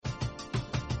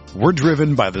We're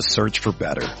driven by the search for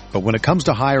better. But when it comes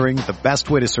to hiring, the best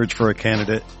way to search for a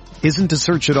candidate isn't to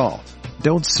search at all.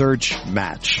 Don't search,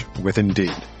 match with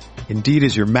Indeed. Indeed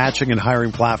is your matching and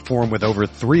hiring platform with over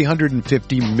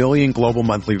 350 million global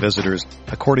monthly visitors,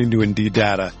 according to Indeed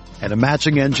data, and a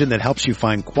matching engine that helps you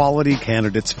find quality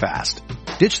candidates fast.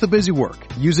 Ditch the busy work.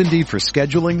 Use Indeed for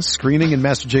scheduling, screening, and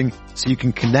messaging so you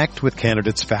can connect with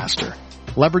candidates faster.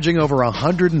 Leveraging over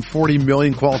 140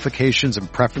 million qualifications and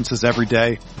preferences every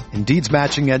day, Indeed's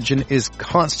matching engine is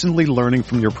constantly learning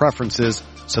from your preferences,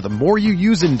 so the more you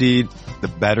use Indeed, the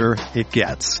better it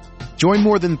gets. Join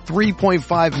more than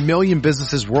 3.5 million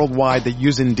businesses worldwide that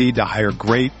use Indeed to hire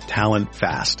great talent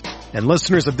fast. And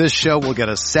listeners of this show will get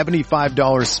a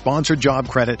 $75 sponsored job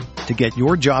credit to get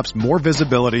your jobs more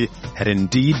visibility at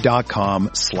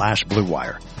Indeed.com/Blue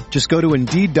Wire. Just go to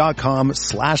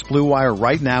Indeed.com/Blue Wire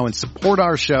right now and support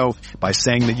our show by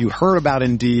saying that you heard about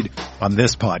Indeed on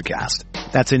this podcast.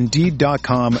 That's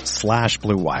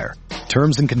Indeed.com/Blue Wire.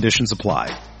 Terms and conditions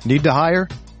apply. Need to hire?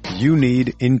 You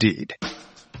need Indeed.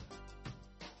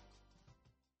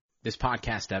 This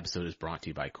podcast episode is brought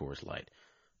to you by Coors Light.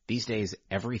 These days,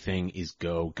 everything is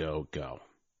go, go, go.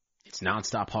 It's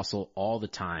nonstop hustle all the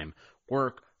time.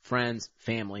 Work, friends,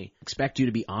 family, expect you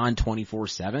to be on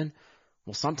 24/7.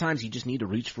 Well, sometimes you just need to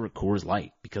reach for a Coors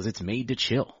Light because it's made to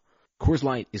chill. Coors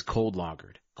Light is cold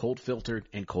lagered, cold filtered,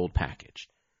 and cold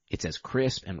packaged. It's as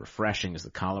crisp and refreshing as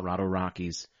the Colorado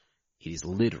Rockies. It is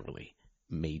literally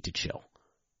made to chill.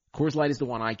 Coors Light is the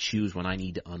one I choose when I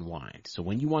need to unwind. So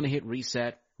when you want to hit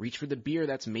reset, reach for the beer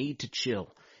that's made to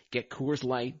chill. Get Coors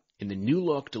Light in the new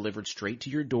look delivered straight to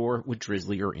your door with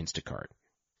Drizzly or Instacart.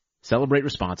 Celebrate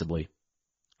responsibly.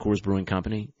 Coors Brewing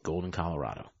Company, Golden,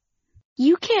 Colorado.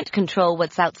 You can't control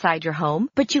what's outside your home,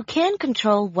 but you can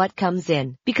control what comes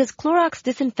in. Because Clorox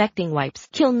disinfecting wipes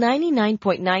kill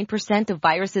 99.9% of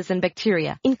viruses and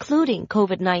bacteria, including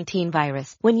COVID-19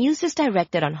 virus, when used as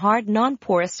directed on hard,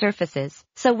 non-porous surfaces.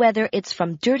 So whether it's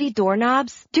from dirty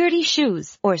doorknobs, dirty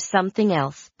shoes, or something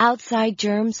else, outside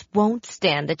germs won't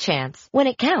stand a chance. When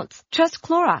it counts, trust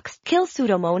Clorox. Kill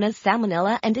Pseudomonas,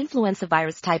 Salmonella, and influenza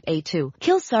virus type A2.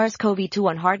 Kill SARS-CoV-2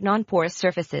 on hard, non-porous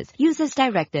surfaces. Use as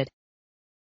directed.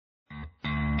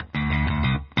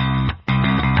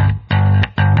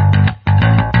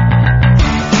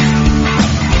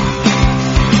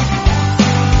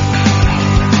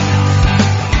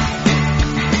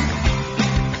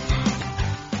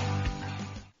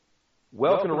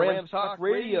 Welcome to Rams Talk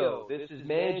Radio. This is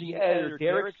managing editor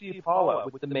Derek C. Paula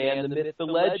with the man, the myth, the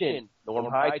legend,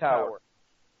 Norm Hightower.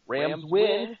 Rams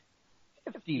win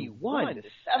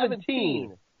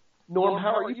 51-17. Norm,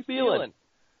 how are you feeling?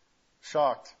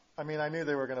 Shocked. I mean, I knew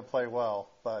they were going to play well,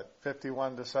 but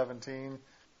 51-17,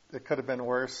 it could have been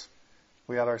worse.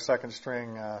 We had our second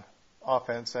string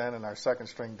offense in and our second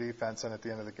string defense in at the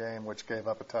end of the game, which gave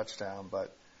up a touchdown,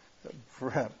 but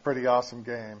pretty awesome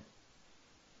game.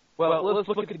 Well, let's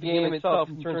look at the game itself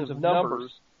in terms of numbers.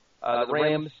 The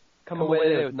Rams come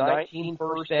away with 19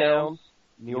 first downs,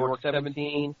 New York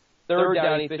 17. Third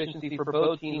down efficiency for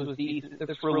both teams was decent,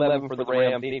 6 for 11 for the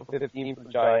Rams, 8 for 15 for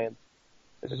the Giants.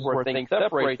 This is where things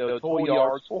separate, though. Total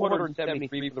yards,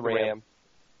 473 for the Rams,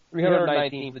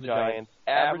 319 for the Giants.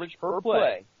 Average per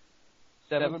play,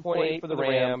 7.8 for the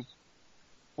Rams,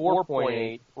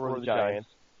 4.8 for the Giants.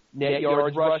 Net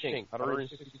yards rushing,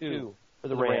 162 for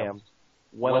the Rams,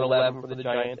 111 for the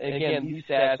Giants. And again, these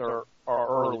stats are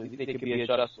early. They could be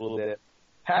adjusted a little bit.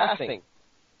 Passing,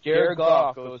 Jared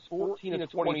Goff goes 14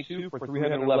 of 22 for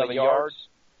 311 yards.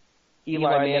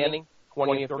 Eli Manning,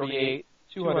 20 of 38.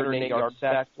 208 yards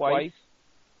sacked twice.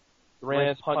 The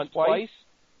Rams punt twice.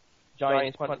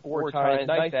 Giants punt 4 times.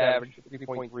 Nice average,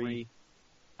 3.3.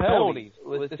 Penalties.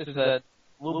 This is a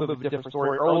little bit of a different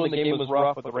story. Early in the game was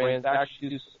rough, but the Rams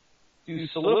actually do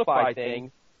solidify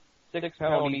things. 6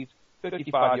 penalties,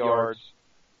 55 yards.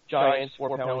 Giants,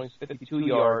 4 penalties, 52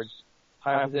 yards.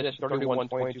 Time possession,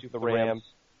 31-22 for the Rams.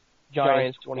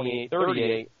 Giants,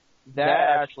 28-38.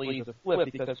 That actually is a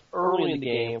flip because early in the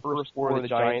game, first quarter, the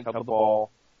Giants have the ball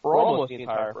for almost the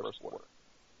entire first quarter.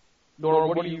 Norm,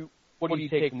 what do you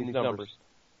take from these numbers?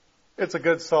 It's a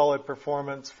good, solid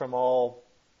performance from all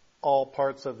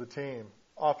parts of the team.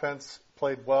 Offense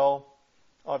played well,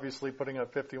 obviously putting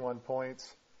up 51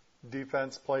 points.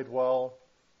 Defense played well,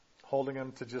 holding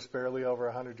them to just barely over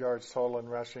 100 yards total in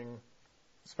rushing.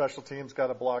 Special teams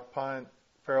got a block punt.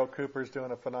 Farrell Cooper's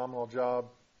doing a phenomenal job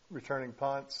returning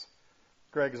punts.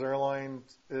 Greg Zuerlein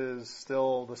is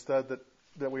still the stud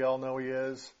that we all know he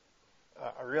is.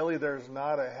 Really, there's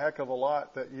not a heck of a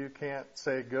lot that you can't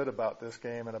say good about this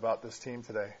game and about this team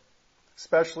today,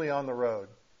 especially on the road,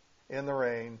 in the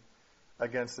rain,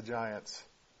 against the Giants.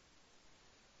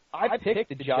 I picked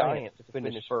the Giants to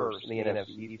finish first in the NFC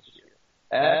East this year.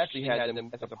 I actually had them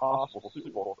as a possible Super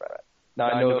Bowl threat. Now,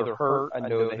 I know they're hurt. I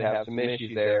know they have some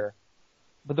issues there.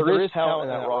 But there is talent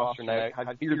in that roster, and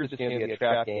I fear this is going to be a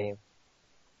trap game.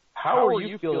 How are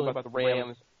you feeling about the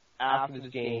Rams after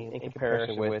this game in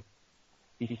comparison with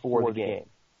before the game?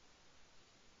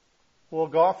 Well,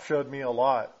 Goff showed me a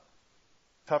lot.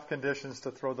 Tough conditions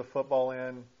to throw the football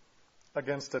in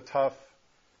against a tough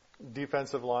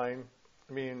defensive line.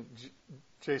 I mean,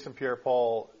 Jason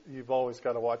Pierre-Paul, you've always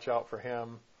got to watch out for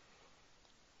him.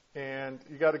 And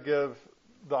you got to give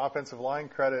the offensive line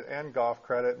credit and Goff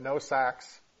credit. No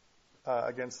sacks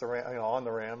against the on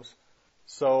the Rams.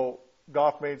 So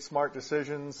Goff made smart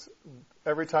decisions.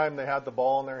 Every time they had the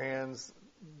ball in their hands,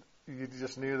 you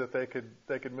just knew that they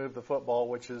could move the football,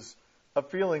 which is a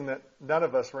feeling that none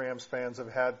of us Rams fans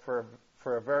have had for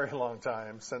a very long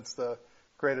time, since the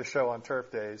Greatest Show on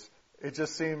Turf days. It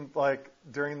just seemed like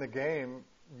during the game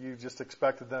you just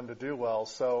expected them to do well.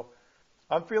 So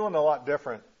I'm feeling a lot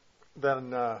different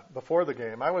than before the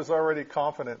game. I was already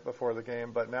confident before the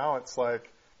game, but now it's like,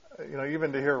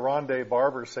 even to hear Rondé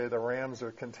Barber say the Rams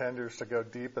are contenders to go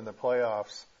deep in the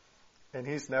playoffs, and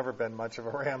he's never been much of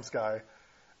a Rams guy,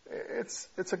 it's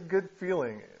a good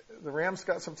feeling. The Rams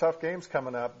got some tough games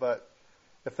coming up, but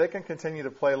if they can continue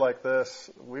to play like this,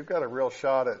 we've got a real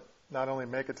shot at not only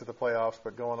make it to the playoffs,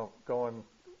 but going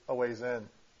a ways in.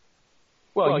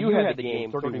 Well, you had the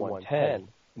game 31-10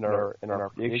 in our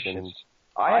predictions.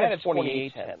 I had it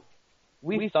 28-10.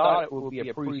 We thought it would be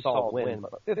a pretty solid win,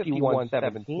 but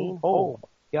 51-17, oh my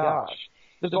gosh.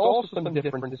 There's also some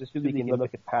differences too. You can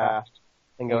look at the past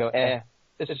and go,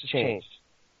 this has changed.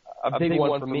 A big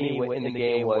one for me in the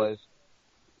game was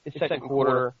the second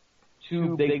quarter,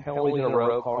 2 big penalties in a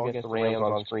row called against the Rams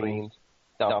on screens,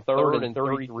 down 3rd and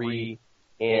 33,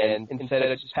 and instead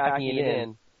of just packing it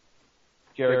in,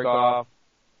 Jared Goff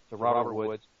to Robert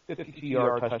Woods,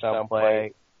 52-yard touchdown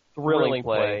play, thrilling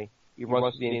play. He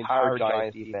runs through the entire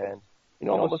Giants defense.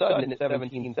 All of a sudden it's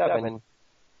 17-7, and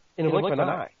it looked like an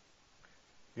eye.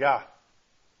 Yeah.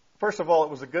 First of all, it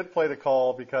was a good play to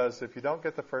call, because if you don't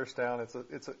get the first down,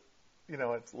 it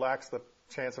lacks the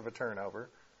chance of a turnover.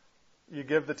 You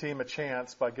give the team a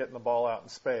chance by getting the ball out in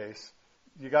space.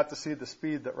 You got to see the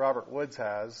speed that Robert Woods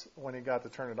has when he got to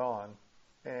turn it on.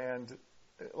 And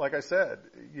like I said,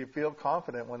 you feel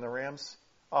confident when the Rams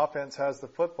offense has the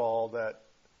football that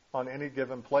on any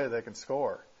given play they can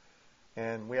score.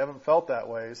 And we haven't felt that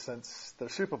way since the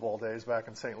Super Bowl days back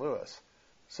in St. Louis.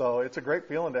 So it's a great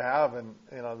feeling to have, and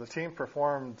the team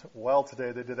performed well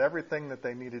today. They did everything that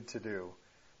they needed to do.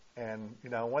 And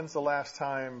when's the last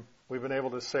time we've been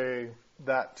able to say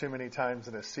that too many times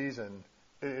in a season?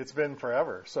 It's been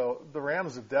forever. So the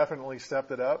Rams have definitely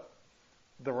stepped it up.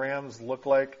 The Rams look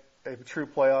like a true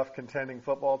playoff contending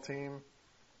football team.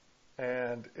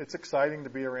 And it's exciting to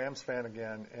be a Rams fan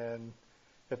again. And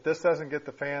if this doesn't get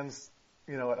the fans,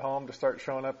 at home to start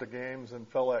showing up to games and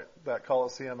fill that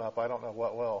Coliseum up, I don't know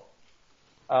what will.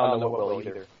 I don't know what will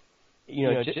either.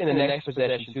 Just in the next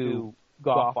possession, too,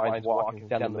 Goff finds Watkins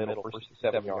down the middle for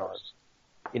 7 yards.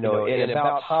 And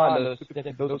about time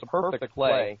those a perfect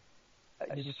play.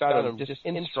 I just found him just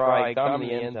in stride, got him in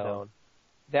the end zone.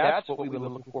 That's what we've been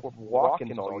looking for from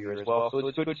Watkins all year as well. So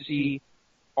it's good to see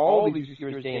all these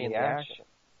receivers staying in the action.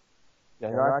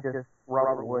 Not just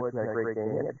Robert Woods, who had a great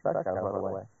game, he had a touchdown, by the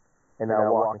way. And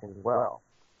now Watkins as well.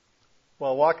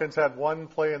 Well, Watkins had one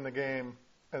play in the game,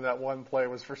 and that one play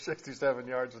was for 67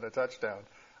 yards and a touchdown.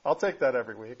 I'll take that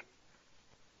every week.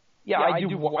 Yeah, I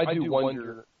do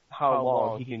wonder how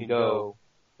long he can go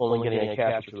only getting a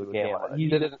catch to a game. He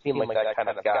doesn't seem like that kind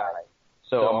of guy.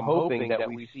 So I'm hoping that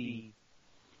we see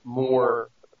more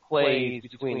plays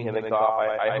between him and Goff.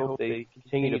 I hope they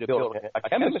continue to build a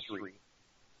chemistry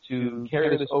to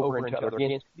carry this over into other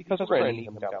games, because we're going to need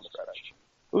them down the stretch.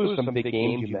 Those are some big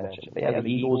games you mentioned. They have the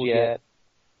Eagles yet,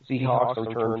 Seahawks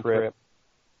return trip.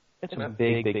 It's some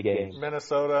big games.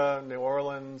 Minnesota, New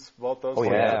Orleans, both those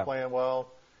teams are playing well.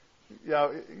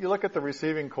 Yeah, you look at the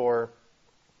receiving core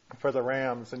for the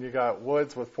Rams, and you got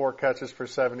Woods with 4 catches for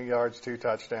 70 yards, 2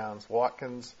 touchdowns.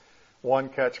 Watkins, 1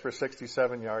 catch for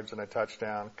 67 yards and a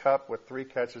touchdown. Kupp with 3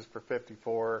 catches for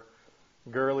 54.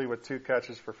 Gurley with 2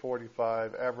 catches for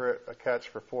 45. Everett, a catch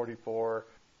for 44.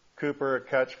 Cooper, a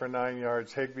catch for 9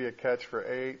 yards. Higbee, a catch for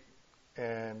 8.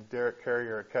 And Derek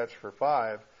Carrier, a catch for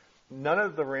 5. None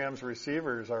of the Rams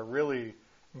receivers are really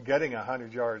getting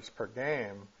 100 yards per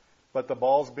game, but the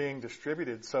ball's being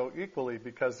distributed so equally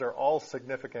because they're all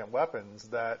significant weapons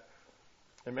that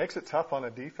it makes it tough on a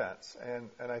defense. And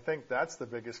I think that's the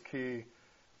biggest key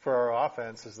for our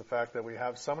offense is the fact that we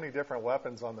have so many different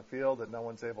weapons on the field that no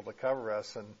one's able to cover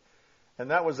us. And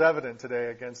that was evident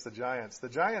today against the Giants. The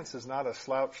Giants is not a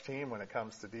slouch team when it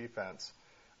comes to defense.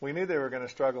 We knew they were going to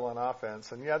struggle on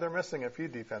offense. And, yeah, they're missing a few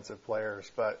defensive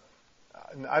players, but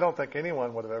I don't think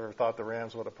anyone would have ever thought the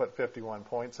Rams would have put 51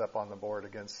 points up on the board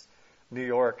against New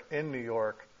York in New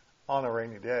York on a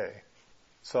rainy day.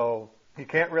 So you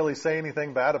can't really say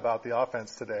anything bad about the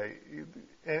offense today.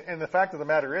 And the fact of the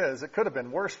matter is, it could have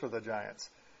been worse for the Giants.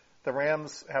 The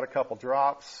Rams had a couple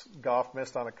drops. Goff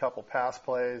missed on a couple pass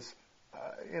plays.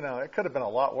 It could have been a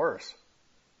lot worse.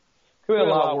 Could have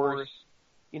been a lot worse.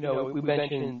 We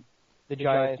mentioned the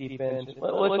Giants defense.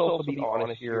 Let's also be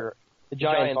honest here. The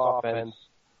Giants offense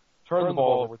turned the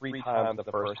ball over 3 times in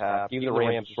the first half, gave the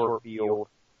Rams a short field.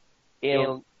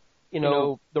 And,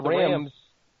 the Rams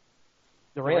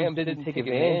didn't take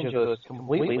advantage of those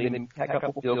completely. They had a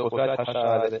couple field goals, got a touchdown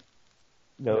out of it.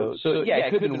 So, yeah,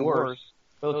 it could have been worse.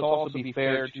 But let's also be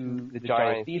fair to the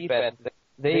Giants defense.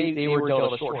 They were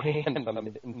dealt a short hand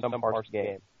in some parts of the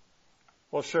game.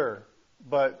 Well, sure.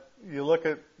 But you look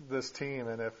at this team,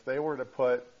 and if they were to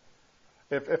put –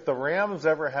 if the Rams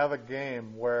ever have a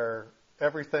game where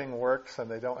everything works and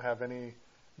they don't have any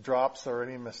drops or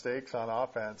any mistakes on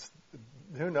offense,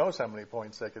 who knows how many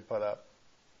points they could put up.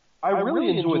 I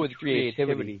really enjoy the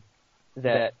creativity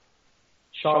that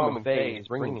Sean McVay is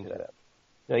bringing to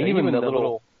them. Even the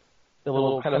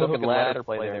little kind of hook and ladder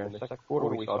play there in the second quarter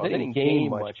we saw, they didn't gain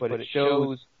much, but it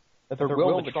shows that they're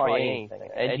willing to try anything.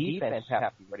 And defense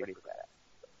have to be ready for that.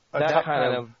 That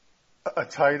kind of a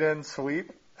tight end sweep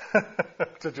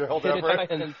to Gerald Everett. A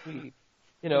tight end sweep.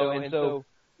 And so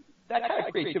that kind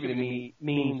of creativity to me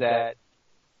means that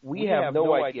we have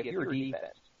no idea, if you're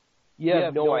defense, you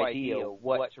have no idea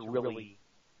what to really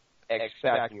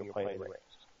expect when you're playing the Rams.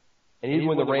 And even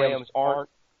when the Rams aren't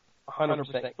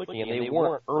 100% clicking, and they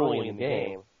weren't early in the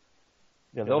game,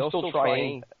 they'll still try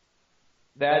anything.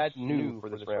 That's new for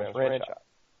this Rams franchise.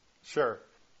 Sure.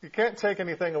 You can't take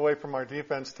anything away from our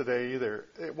defense today either.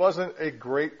 It wasn't a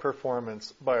great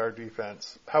performance by our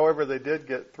defense. However, they did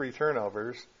get 3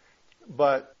 turnovers,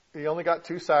 but he only got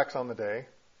 2 sacks on the day.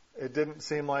 It didn't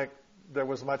seem like there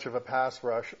was much of a pass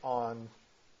rush on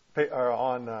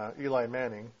Eli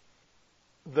Manning.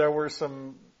 There were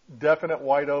some definite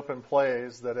wide open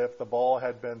plays that if the ball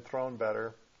had been thrown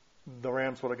better, the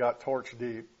Rams would have got torched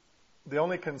deep. The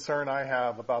only concern I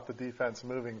have about the defense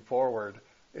moving forward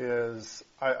is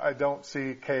I don't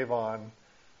see Kayvon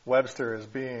Webster as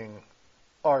being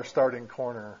our starting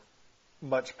corner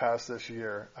much past this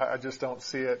year. I just don't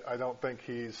see it. I don't think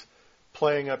he's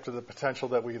playing up to the potential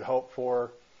that we'd hoped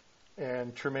for.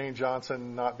 And Tremaine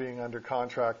Johnson not being under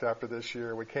contract after this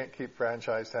year, we can't keep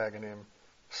franchise tagging him.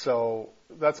 So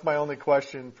that's my only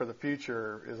question for the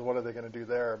future is what are they going to do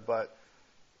there? But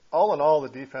all in all, the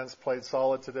defense played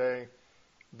solid today.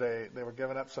 They were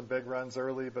giving up some big runs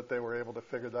early, but they were able to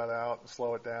figure that out and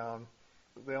slow it down.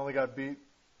 They only got beat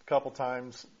a couple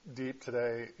times deep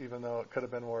today, even though it could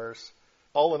have been worse.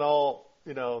 All in all,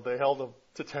 they held them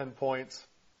to 10 points.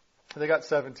 They got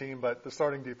 17, but the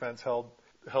starting defense held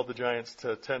the Giants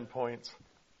to 10 points.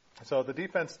 So the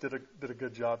defense did a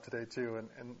good job today too,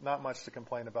 and not much to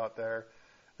complain about there.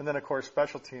 And then, of course,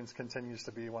 special teams continues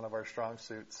to be one of our strong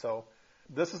suits. So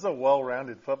this is a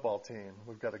well-rounded football team.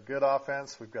 We've got a good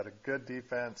offense, we've got a good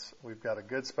defense, we've got a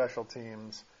good special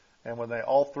teams, and when they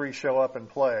all 3 show up and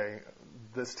play,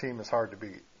 this team is hard to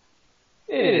beat.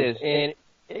 It is, and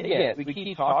again, we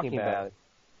keep talking about it,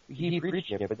 we keep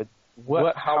preaching it,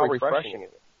 but how refreshing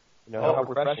is it? How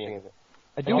refreshing is it?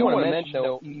 I do want to mention,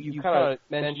 though, you kind of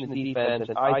mentioned the defense,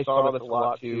 and I saw this a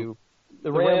lot too.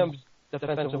 The Rams'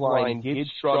 defensive line did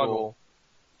struggle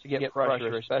to get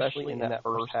pressure, especially in that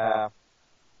first half.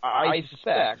 I do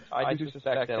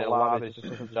suspect that a lot of it is just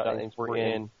because the Giants were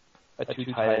in a 2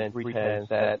 tight end, 3 tight ends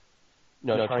that,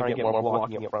 trying to get more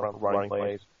blocking up front for running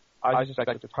plays. I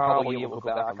suspect they're probably able to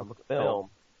go back and look at film.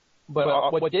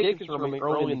 But what did concern me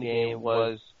early in the game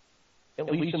was, at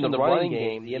least in the running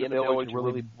game, the inability to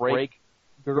really break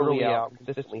Gurley out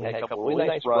consistently. Had a couple of really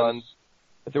nice runs,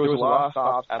 but there was a lot of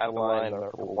stops at the line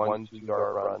for 1-2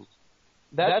 yard runs.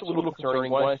 That's a little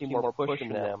concerning. Want to see more push from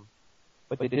them,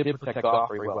 but they did protect Goff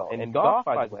very well. And Goff,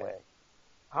 by the way,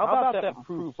 how about that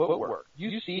improved footwork?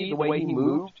 You see the way he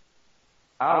moved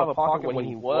out of the pocket when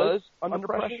he was under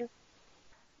pressure?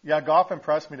 Yeah, Goff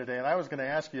impressed me today, and I was going to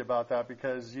ask you about that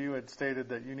because you had stated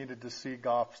that you needed to see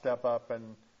Goff step up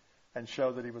and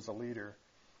show that he was a leader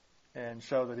and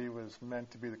show that he was meant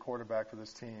to be the quarterback for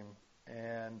this team.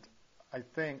 And I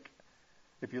think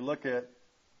if you look at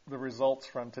the results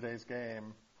from today's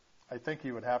game, I think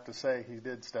you would have to say he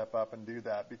did step up and do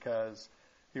that because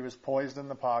He was poised in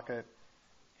the pocket.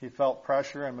 He felt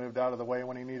pressure and moved out of the way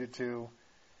when he needed to.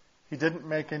 He didn't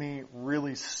make any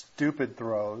really stupid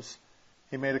throws.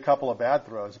 He made a couple of bad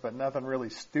throws, but nothing really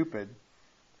stupid,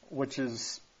 which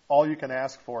is all you can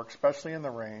ask for, especially in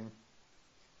the rain.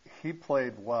 He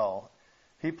played well.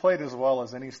 He played as well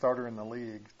as any starter in the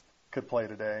league could play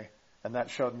today, and that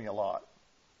showed me a lot.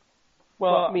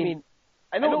 Well, I mean,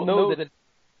 I don't know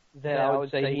that I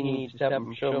would say he needs to step up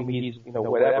and show me he's,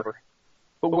 whatever.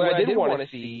 But what I did want to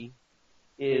see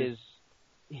is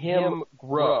him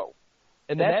grow.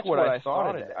 And that's what I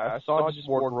saw today. I saw just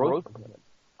more growth from him.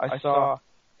 I saw,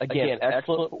 again,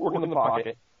 excellent footwork in the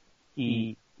pocket.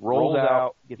 He rolls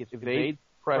out, gets evade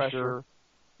pressure,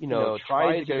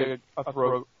 tries to get a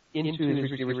throw into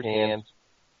his receiver's hands.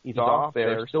 He's off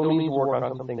there, still needs to work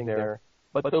on something there.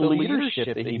 But the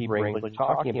leadership that he brings, like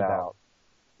talking about,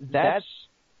 that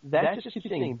just keeps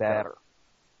getting better.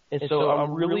 And so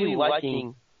I'm really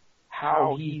liking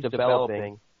how he's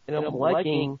developing, and I'm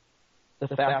liking the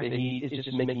fact that he is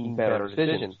just making better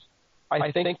decisions.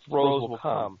 I think throws will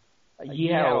come. He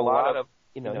had a lot of,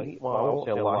 I won't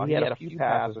say a lot, he had a few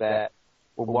passes that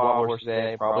were wobblers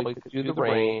today, probably due to the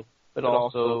rain, but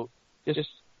also just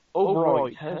overall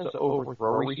he tends to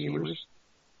overthrow receivers.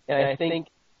 And I think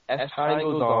as time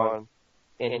goes on,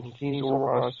 and he continues to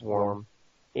work on his form,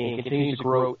 and he continues to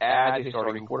grow as a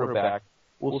starting quarterback,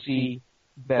 we'll see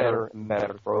better and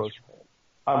better throws from him.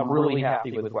 I'm really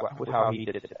happy with how he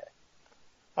did it today.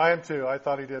 I am too. I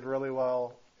thought he did really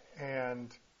well,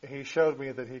 and he showed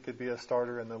me that he could be a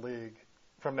starter in the league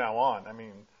from now on. I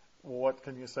mean, what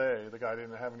can you say? The guy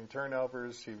didn't have any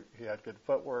turnovers. He had good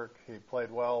footwork. He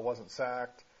played well, wasn't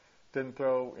sacked, didn't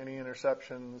throw any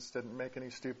interceptions, didn't make any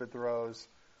stupid throws.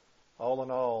 All in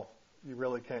all, you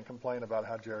really can't complain about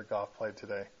how Jared Goff played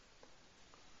today.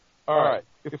 All right.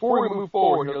 Before we move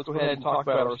forward, let's go ahead and talk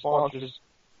about our sponsors.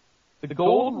 The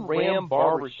Golden Ram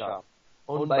Barbershop,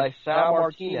 owned by Sal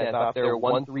Martinez out there,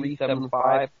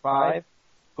 13755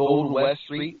 Golden West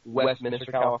Street,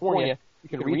 Westminster, California. You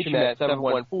can reach him at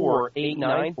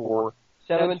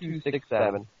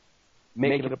 714-894-7267.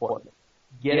 Make an appointment.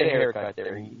 Get a haircut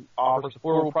there. He offers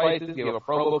affordable prices. You have a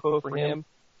promo code for him.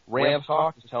 Rams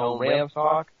Talk. Just tell him Rams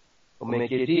Talk. We'll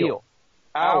make you a deal.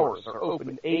 Hours are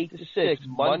open 8 to 6,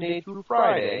 Monday through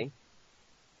Friday.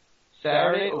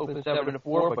 Saturday open 7 to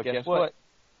 4, but guess what?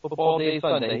 Football day is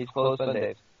Sunday. He's closed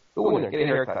Sundays. Go in there, get a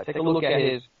haircut. Take a look at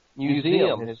his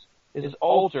museum, his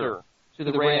altar to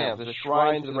the Rams, his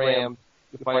shrine to the Rams.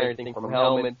 You'll find everything from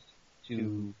helmets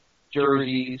to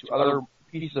jerseys to other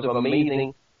pieces of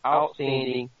amazing,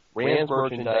 outstanding Rams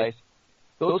merchandise.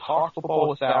 Go talk football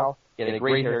with Sal. Get a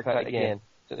great haircut again.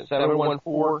 It's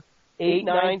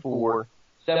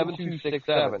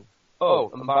 714-894-7267.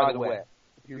 Oh, and by the way,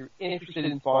 if you're interested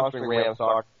in sponsoring Rams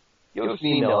Talk, give us an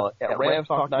email at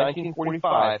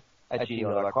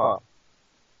ramstalk1945@gmail.com.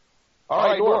 All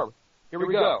right, Norm, here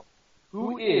we go.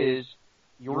 Who is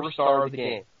your star of the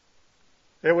game?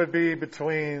 It would be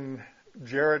between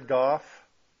Jared Goff,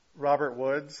 Robert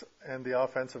Woods, and the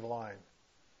offensive line.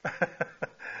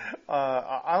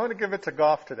 I'm going to give it to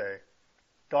Goff today.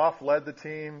 Goff led the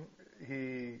team.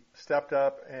 He stepped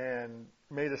up and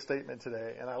made a statement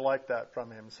today, and I like that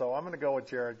from him. So I'm going to go with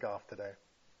Jared Goff today.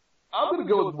 I'm going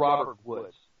to go with Robert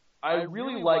Woods. I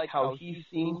really like how he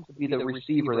seems to be the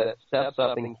receiver that steps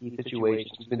up in key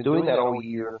situations. He's been doing that all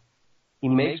year. He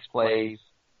makes plays.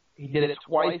 He did it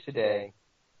twice today.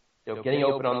 Getting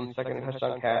open on the second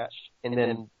touchdown catch, and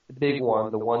then the big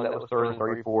one, the one that was 3rd and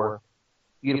 34.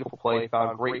 Beautiful play,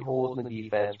 found great holes in the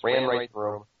defense, ran right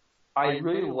through him. I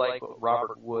really like what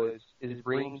Robert Woods is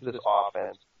bringing to this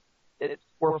offense.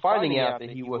 We're finding out that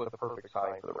he was the perfect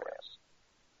signing for the Rams.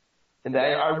 And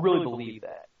I really believe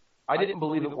that. I didn't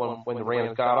believe it when the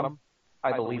Rams got him.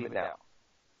 I believe it now.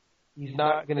 He's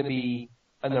not going to be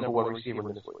a number one receiver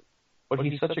in this league, but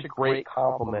he's such a great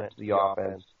complement to the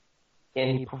offense,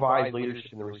 and he provides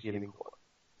leadership in the receiving corps.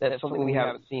 That's something we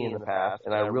haven't seen in the past,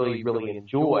 and I really, really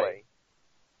enjoy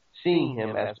seeing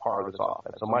him as part of this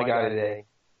offense. So my guy today,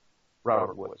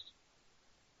 Robert Woods.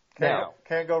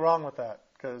 Can't go wrong with that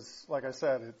because, like I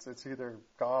said, it's either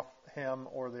Goff, him,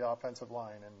 or the offensive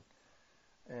line,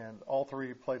 and all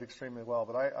three played extremely well.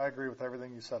 But I agree with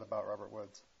everything you said about Robert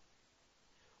Woods.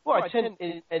 Well, in terms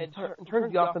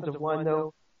of the offensive line,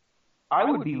 though, I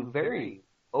would be very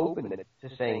open to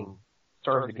saying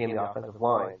start of the game, the offensive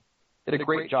line did a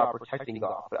great job protecting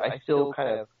Goff, but I still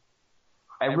I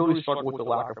really struggle with the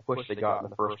lack of push they got in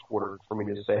the first quarter for me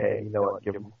to say, hey, you know what,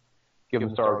 give them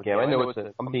start of the game. I know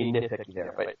I'm being nitpicky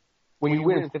there, but when you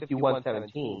win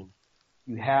 51-17,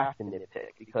 you have to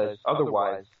nitpick because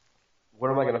otherwise, what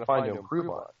am I going to find to improve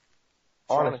on?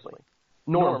 honestly.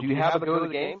 Norm, do you have a go of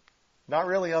the game? Not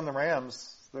really on the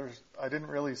Rams. I didn't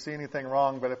really see anything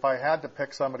wrong, but if I had to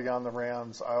pick somebody on the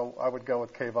Rams, I would go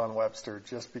with Kayvon Webster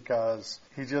just because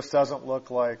he just doesn't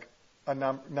look like a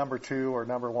number 2 or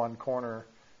number 1 corner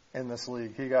in this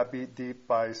league. He got beat deep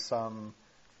by some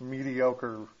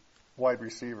mediocre wide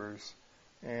receivers,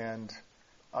 and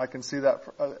I can see that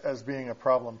as being a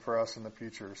problem for us in the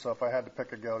future. So if I had to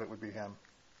pick a GOAT, it would be him.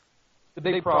 The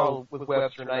big problem with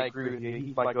Webster, and I agree with you,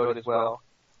 he's my GOAT as well.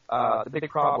 The big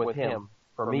problem with him,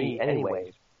 for me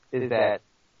anyways, is that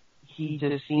he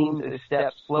just seems a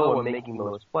step slow in making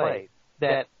those plays.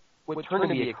 That what turned to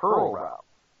be a curl route,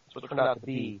 that's what turned out to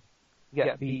be, he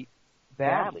got beat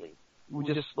badly. He would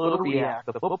just slow react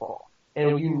to the football.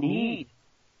 And you need,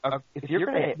 if you're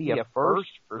going to be a first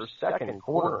or second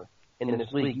corner in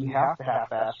this league, you have to have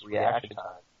fast reaction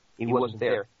time. He wasn't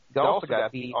there. He also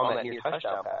got beat on that near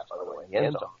touchdown pass, by the way, in the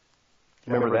end zone.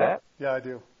 Remember that? Yeah, I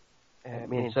do. I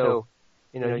mean, so,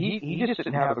 he just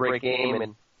didn't have a great game,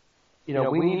 and,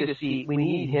 we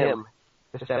need him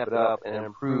to step it up and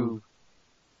improve.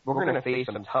 We're going to face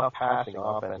some tough passing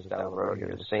offenses down the road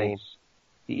here. The Saints,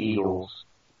 the Eagles,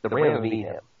 the Rams need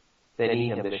him. They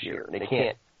need him this year. They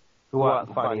can't go out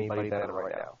and find anybody better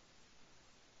right now.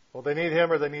 Well, they need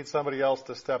him or they need somebody else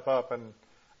to step up, and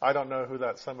I don't know who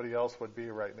that somebody else would be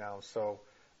right now. So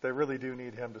they really do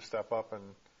need him to step up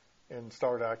and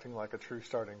start acting like a true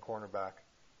starting cornerback.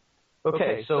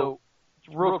 Okay, so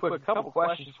real quick, a couple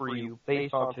questions for you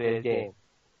based on today's game.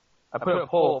 I put a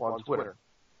poll up on Twitter.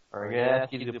 I'm going to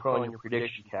ask you to put on your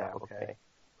prediction cap, okay?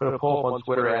 Put a poll up on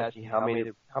Twitter asking how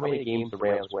many games the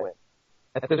Rams win.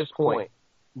 At this point,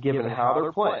 given how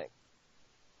they're playing,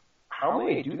 how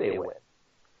many do they win?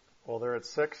 Well, they're at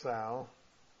 6 now.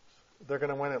 They're going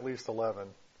to win at least 11,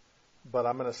 but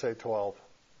I'm going to say 12.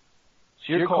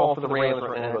 So you're calling for the Rams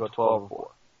right now to go 12-4?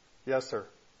 Yes, sir.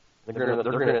 That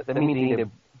means they need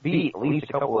to beat at least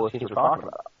a couple of the teams we're talking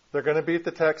about. They're going to beat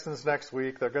the Texans next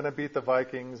week. They're going to beat the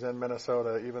Vikings in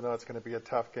Minnesota, even though it's going to be a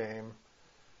tough game.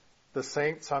 The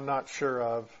Saints, I'm not sure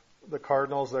of. The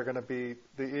Cardinals, they're going to beat.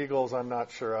 The Eagles, I'm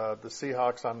not sure of. The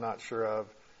Seahawks, I'm not sure of.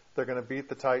 They're going to beat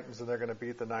the Titans, and they're going to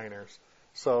beat the Niners.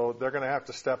 So they're going to have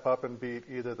to step up and beat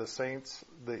either the Saints,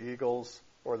 the Eagles,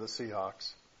 or the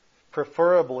Seahawks.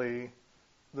 Preferably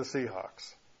the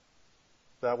Seahawks.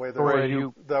 That way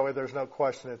there's no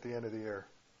question at the end of the year.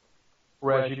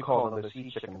 Whereas you call them the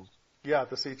Sea Chickens. Yeah,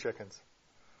 the Sea Chickens.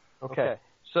 Okay.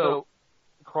 So,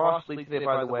 across the league today,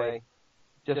 by the way,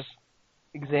 just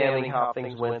examining how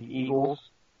things went. The Eagles,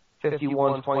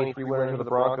 51-23 winners over the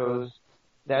Broncos.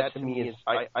 That to me is,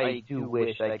 I do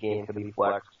wish that game could be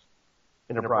flexed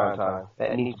into prime time.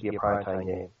 That needs to be a prime time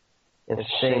game. And it's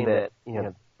a shame that,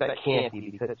 that can't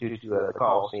be because due to the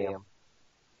Coliseum.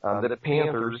 The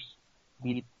Panthers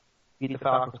beat the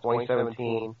Falcons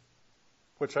 2017.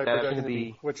 Which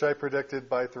I predicted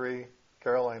by 3,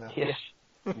 Carolina. Yes,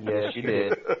 you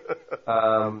did.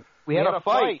 We had a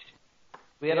fight.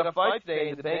 We had a fight today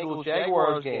in the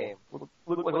Bengals-Jaguars game. Looked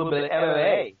like a little bit of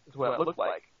MMA is what it looked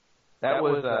like. That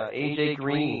was A.J.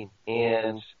 Green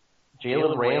and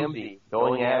Jalen Ramsey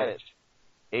going at it.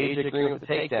 A.J. Green with the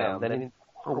takedown. Then,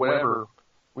 for whatever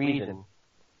reason,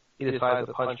 he decided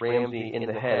to punch Ramsey in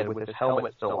the head with his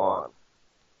helmet still on.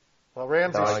 Well,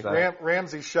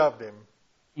 Ramsey shoved him.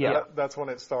 Yeah. That's when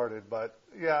it started. But,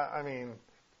 yeah, I mean,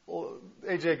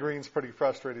 A.J. Green's pretty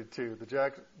frustrated, too.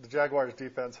 The Jaguars'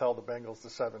 defense held the Bengals to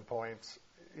 7 points.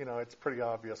 It's pretty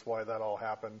obvious why that all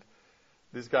happened.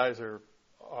 These guys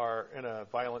are in a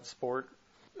violent sport.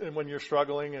 And when you're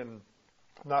struggling and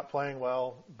not playing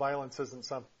well, violence isn't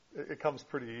something. It comes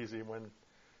pretty easy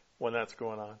when that's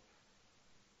going on.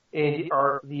 And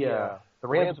are the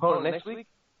Rams' opponent next week?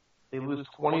 They lose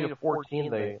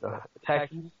 20-14. The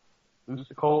Texans lose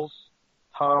the Colts.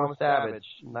 Tom Savage,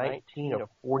 19 of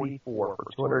 44 for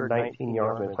 219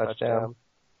 yards and a touchdown,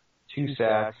 2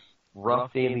 sacks.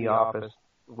 Rough day in the office.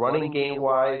 Running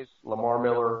game-wise, Lamar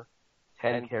Miller,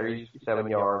 10 carries, 7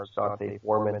 yards. Dante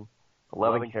Foreman,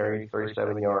 11 carries,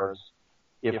 37 yards.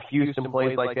 If Houston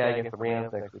plays like that against the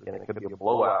Rams next weekend, it could be a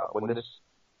blowout. When this,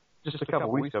 just a couple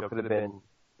of weeks ago, could have been,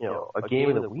 a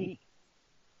game of the week.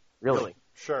 Really.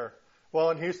 Sure. Well,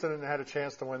 and Houston had a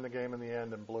chance to win the game in the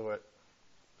end and blew it.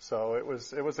 So it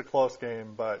was a close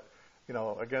game, but,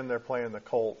 again, they're playing the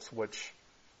Colts, which,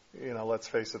 let's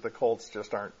face it, the Colts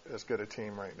just aren't as good a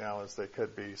team right now as they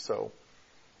could be. So,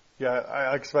 yeah,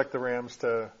 I expect the Rams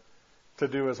to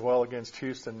do as well against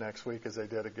Houston next week as they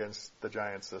did against the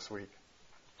Giants this week.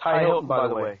 Ty Hilton, by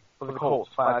the way, for the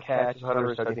Colts, 5 catches,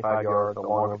 175 yards,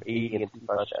 along with 80 and 2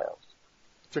 touchdowns.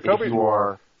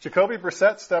 Jacoby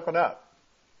Brissett stepping up.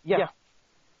 Yeah,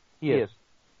 he is.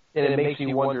 and it makes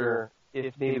me wonder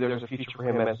if maybe there's a future for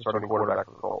him as a starting quarterback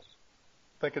for the Colts.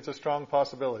 I think it's a strong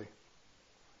possibility.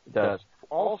 It does.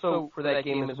 Also, for that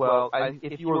game as well,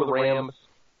 if you were the Rams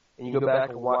and you go back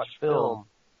and watch film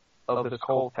of this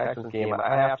Colts-Texans game,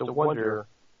 I have to wonder,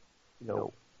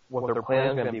 what their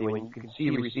plan is going to be when you can see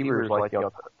receivers like,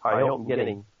 Ty Hilton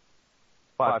getting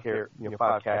 5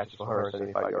 catches for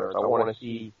 175 yards. I want to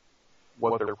see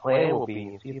what their plan will be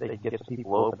and see if they can get some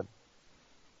people open.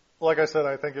 Like I said,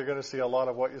 I think you're going to see a lot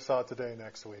of what you saw today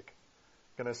next week.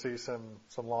 You're going to see some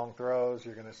long throws.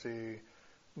 You're going to see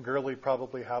Gurley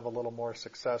probably have a little more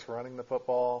success running the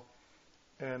football,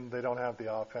 and they don't have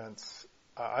the offense.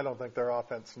 I don't think their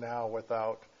offense now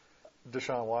without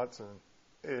Deshaun Watson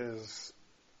is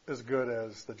as good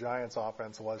as the Giants'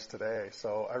 offense was today.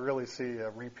 So I really see a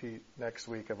repeat next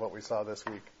week of what we saw this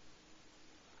week.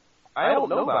 I don't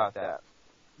know about that.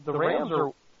 The Rams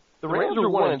are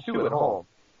 1-2 at home,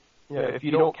 if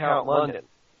you don't count London.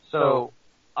 So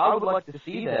I would like to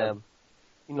see them,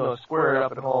 square it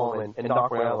up at home and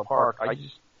knock around the park.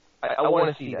 I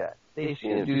want to see that. They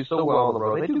seem to do so well on the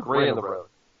road. They do great on the road.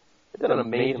 They've done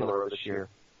amazing on the road this year.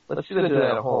 Let's see them do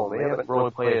that at home. They haven't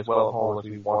really played as well at home as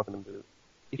we want them to,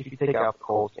 if you take out the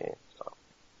Colts game. So,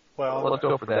 well, let's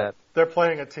go for that. They're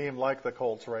playing a team like the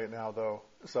Colts right now, though.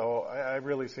 So I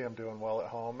really see them doing well at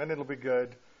home. And it'll be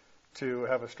good to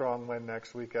have a strong win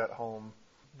next week at home.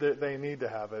 They need to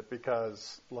have it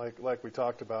because, like we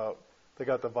talked about, they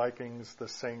got the Vikings, the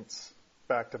Saints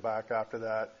back-to-back after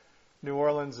that. New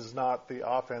Orleans is not the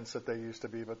offense that they used to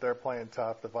be, but they're playing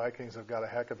tough. The Vikings have got a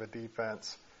heck of a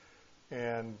defense.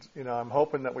 And, I'm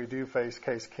hoping that we do face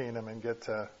Case Keenum and get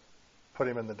to put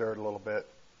him in the dirt a little bit.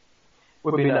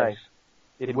 Would be nice.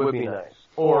 It would be nice.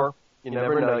 Or, you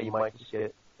never know, you might just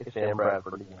get Sam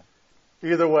Bradford again.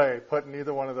 Either way, putting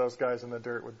either one of those guys in the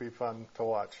dirt would be fun to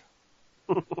watch.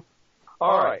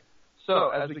 All right. So,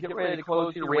 as we get ready to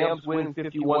close here, Rams win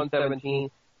 51-17.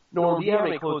 Norm, do you have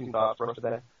any closing thoughts for us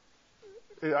today?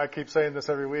 I keep saying this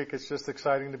every week. It's just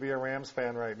exciting to be a Rams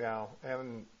fan right now.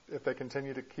 And if they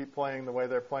continue to keep playing the way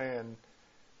they're playing,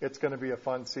 it's going to be a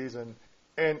fun season.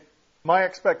 And my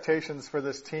expectations for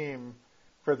this team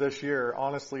for this year,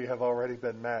 honestly, have already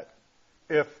been met.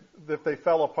 If they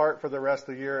fell apart for the rest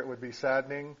of the year, it would be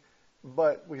saddening.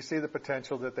 But we see the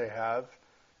potential that they have.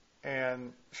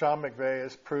 And Sean McVay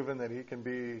has proven that he can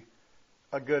be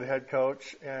a good head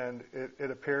coach. And it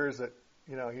appears that,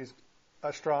 he's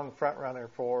a strong front runner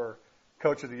for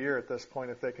Coach of the Year at this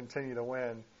point if they continue to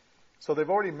win. So they've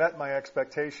already met my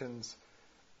expectations,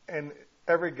 and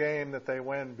every game that they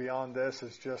win beyond this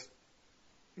is just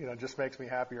makes me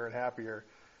happier and happier.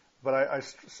 But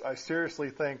I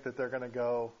seriously think that they're going to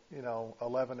go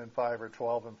 11-5 or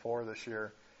 12-4 this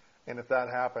year, and if that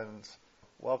happens,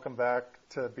 welcome back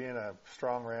to being a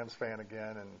strong Rams fan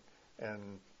again,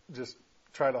 and just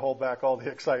try to hold back all the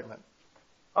excitement.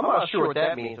 I'm not sure what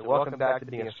that means. Welcome back to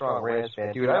being a strong Rams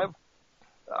fan. Dude,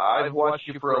 I've watched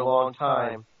you for a long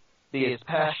time. Be as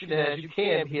passionate as you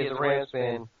can be as a Rams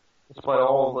fan, despite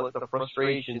all the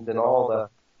frustrations and all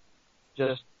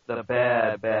the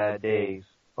bad days.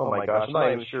 Oh my gosh, I'm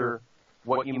not even sure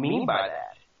what you mean by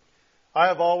that. I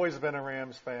have always been a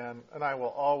Rams fan, and I will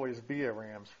always be a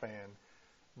Rams fan.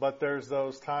 But there's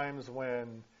those times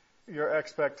when your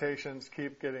expectations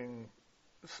keep getting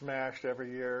smashed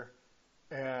every year,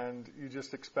 and you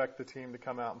just expect the team to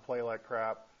come out and play like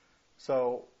crap.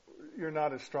 So you're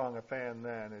not as strong a fan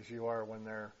then as you are when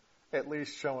they're at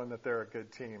least showing that they're a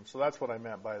good team. So that's what I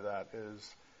meant by that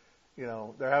is,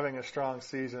 they're having a strong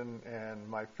season, and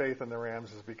my faith in the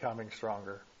Rams is becoming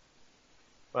stronger.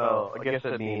 Well, I guess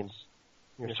that means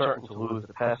you're starting to lose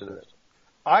the pessimism.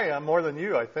 I am, more than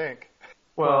you, I think.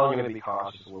 Well, I'm going to be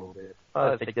cautious a little bit.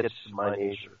 I think that's my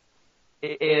nature.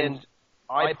 And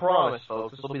I promise,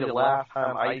 folks, this will be the last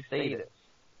time I say this,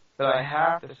 but I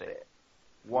have to say it.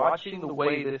 Watching the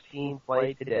way this team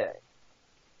played today,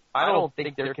 I don't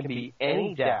think there can be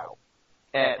any doubt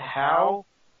at how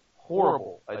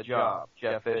horrible a job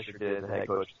Jeff Fisher did as head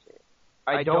coach.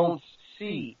 I don't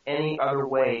see any other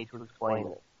way to explain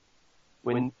it.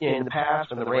 When in the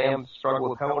past, when the Rams struggled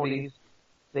with penalties,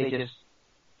 they just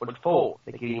would fold.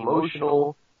 They get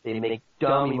emotional. They make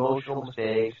dumb emotional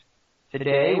mistakes.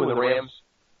 Today, when the Rams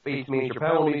face major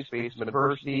penalties, face some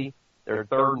adversity, they're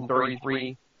 3rd and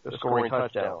 33, they're scoring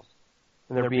touchdowns.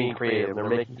 And they're being creative. They're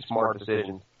making smart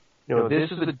decisions.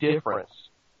 This is the difference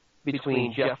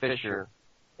between Jeff Fisher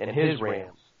and his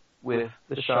Rams with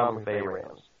the Sean McVay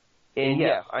Rams. And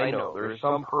yes, I know there are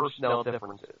some personnel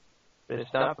differences, but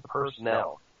it's not the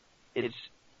personnel. It's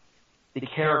the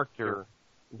character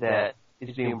that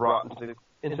is being brought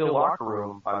into the locker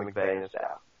room by McVay and his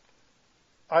staff.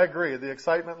 I agree. The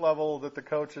excitement level that the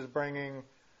coach is bringing,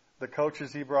 the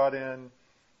coaches he brought in,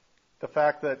 the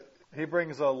fact that he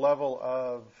brings a level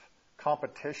of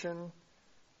competition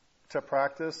to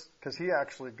practice, because he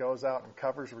actually goes out and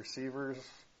covers receivers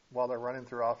while they're running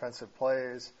through offensive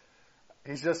plays.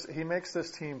 He makes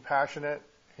this team passionate.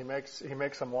 He makes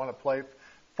them want to play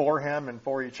for him and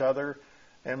for each other.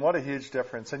 And what a huge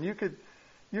difference. And you could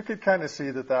kind of see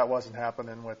that wasn't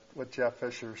happening with Jeff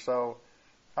Fisher. So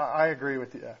I agree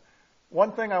with you.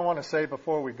 One thing I want to say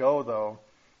before we go, though,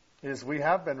 is we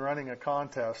have been running a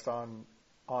contest on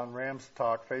Rams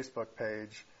Talk Facebook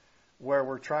page where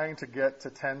we're trying to get to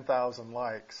 10,000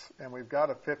 likes. And we've got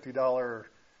a $50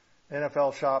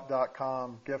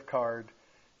 NFLshop.com gift card.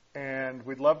 And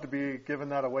we'd love to be giving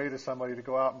that away to somebody to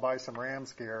go out and buy some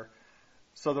Rams gear.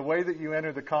 So the way that you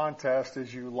enter the contest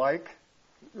is you like,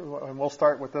 and we'll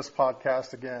start with this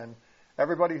podcast again.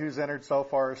 Everybody who's entered so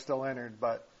far is still entered,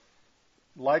 but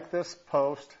like this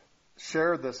post,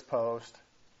 share this post,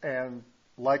 and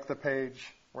like the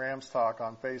page Rams Talk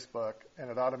on Facebook, and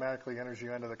it automatically enters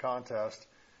you into the contest.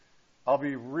 I'll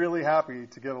be really happy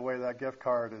to give away that gift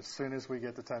card as soon as we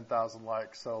get to 10,000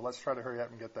 likes. So let's try to hurry up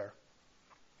and get there.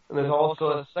 And there's also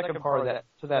a second part of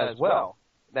that as well.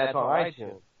 That's on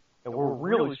iTunes. And we're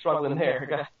really struggling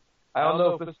there. I don't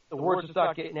know if the word's just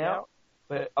not getting out,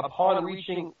 but upon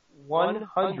reaching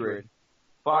 100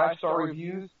 5-star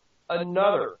reviews,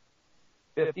 another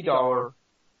 $50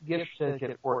 gift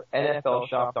certificate for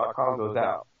NFLshop.com goes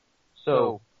out.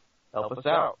 So help us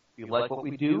out. If you like what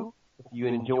we do, if you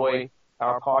enjoy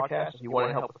our podcast, if you want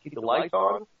to help us keep the lights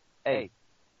on, hey,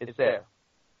 it's there.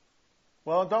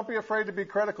 Well, don't be afraid to be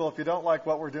critical. If you don't like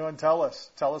what we're doing, tell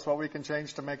us. Tell us what we can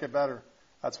change to make it better.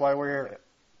 That's why we're here.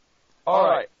 All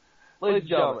right. Ladies and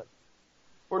gentlemen,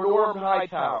 for Norm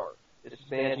Hightower, this is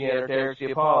managing editor Derek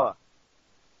Ciapala.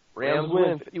 Rams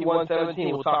win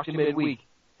 51-17. We'll talk to you midweek.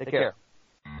 Take care.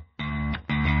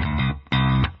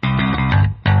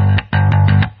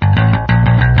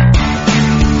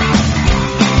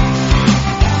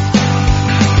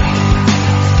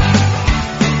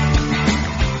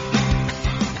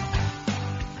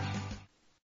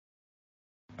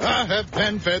 I have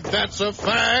PenFed, that's a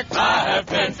fact. I have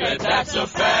PenFed, that's a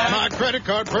fact. My credit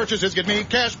card purchases give me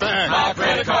cash back. My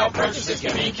credit card purchases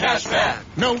give me cash back.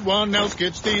 No one else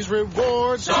gets these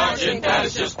rewards. Sergeant, that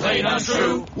is just plain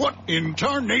untrue. What in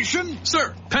tarnation?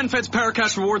 Sir, PenFed's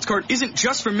Paracash Rewards Card isn't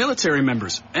just for military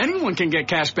members. Anyone can get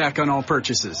cash back on all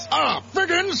purchases. Ah,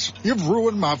 Figgins, you've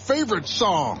ruined my favorite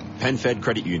song. PenFed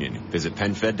Credit Union. Visit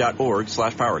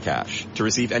PenFed.org/PowerCash. To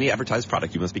receive any advertised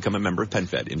product, you must become a member of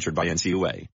PenFed, insured by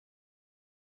NCUA.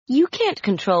 You can't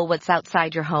control what's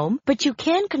outside your home, but you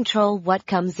can control what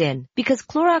comes in. Because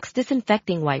Clorox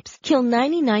disinfecting wipes kill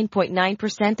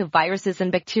 99.9% of viruses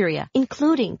and bacteria,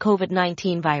 including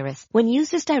COVID-19 virus, when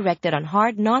used as directed on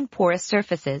hard, non-porous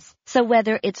surfaces. So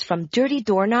whether it's from dirty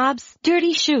doorknobs,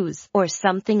 dirty shoes, or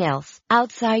something else,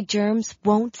 outside germs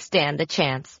won't stand a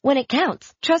chance. When it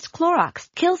counts, trust Clorox.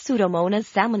 Kill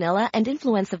Pseudomonas, Salmonella, and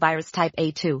influenza virus type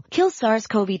A2. Kill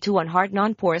SARS-CoV-2 on hard,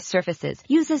 non-porous surfaces.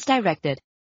 Use as directed.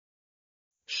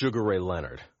 Sugar Ray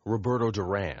Leonard, Roberto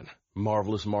Duran,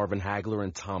 Marvelous Marvin Hagler,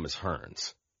 and Thomas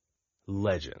Hearns.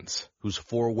 Legends, whose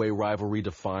four-way rivalry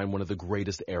defined one of the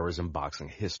greatest eras in boxing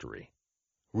history.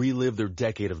 Relive their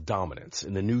decade of dominance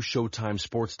in the new Showtime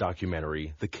sports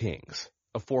documentary, The Kings,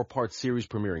 a 4-part series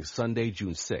premiering Sunday,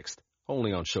 June 6th,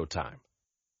 only on Showtime.